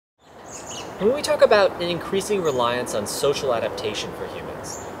When we talk about an increasing reliance on social adaptation for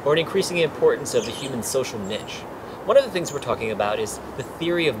humans, or an increasing importance of the human social niche, one of the things we're talking about is the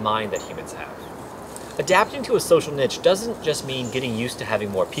theory of mind that humans have. Adapting to a social niche doesn't just mean getting used to having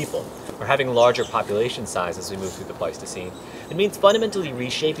more people, or having larger population size as we move through the Pleistocene. It means fundamentally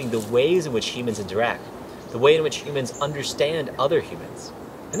reshaping the ways in which humans interact, the way in which humans understand other humans.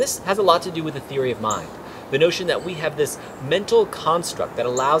 And this has a lot to do with the theory of mind, the notion that we have this mental construct that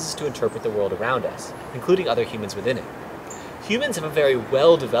allows us to interpret the world around us, including other humans within it. Humans have a very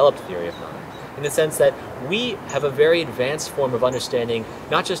well-developed theory of mind, in the sense that we have a very advanced form of understanding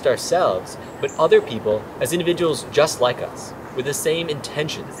not just ourselves, but other people as individuals just like us, with the same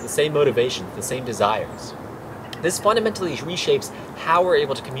intentions, the same motivations, the same desires. This fundamentally reshapes how we're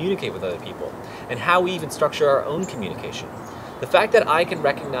able to communicate with other people, and how we even structure our own communication. The fact that I can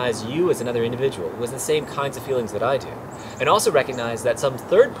recognize you as another individual who has the same kinds of feelings that I do, and also recognize that some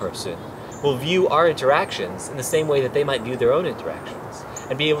third person will view our interactions in the same way that they might view their own interactions,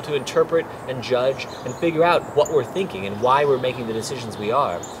 and be able to interpret and judge and figure out what we're thinking and why we're making the decisions we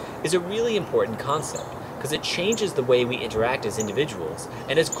are, is a really important concept, because it changes the way we interact as individuals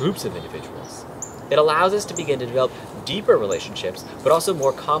and as groups of individuals. It allows us to begin to develop deeper relationships, but also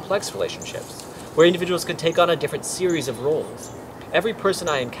more complex relationships, where individuals can take on a different series of roles. Every person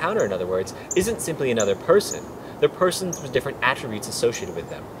I encounter, in other words, isn't simply another person. They're persons with different attributes associated with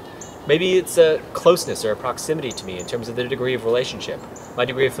them. Maybe it's a closeness or a proximity to me in terms of their degree of relationship, my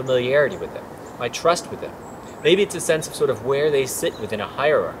degree of familiarity with them, my trust with them. Maybe it's a sense of sort of where they sit within a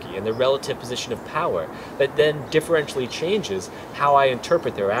hierarchy and their relative position of power that then differentially changes how I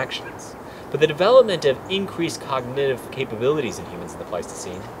interpret their actions. But the development of increased cognitive capabilities in humans in the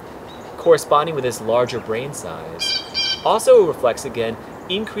Pleistocene, corresponding with this larger brain size, also reflects, again,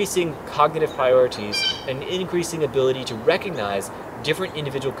 increasing cognitive priorities and increasing ability to recognize different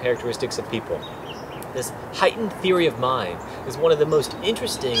individual characteristics of people. This heightened theory of mind is one of the most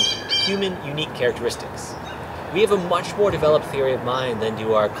interesting human unique characteristics. We have a much more developed theory of mind than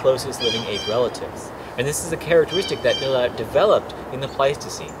do our closest living ape relatives, and this is a characteristic that developed in the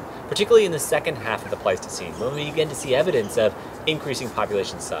Pleistocene, particularly in the second half of the Pleistocene, when we begin to see evidence of increasing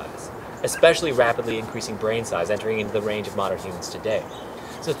population size, especially rapidly increasing brain size entering into the range of modern humans today.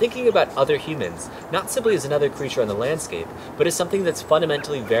 So thinking about other humans, not simply as another creature on the landscape, but as something that's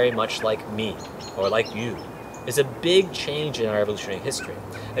fundamentally very much like me, or like you, is a big change in our evolutionary history,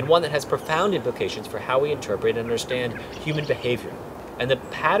 and one that has profound implications for how we interpret and understand human behavior, and the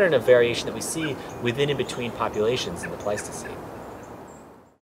pattern of variation that we see within and between populations in the Pleistocene.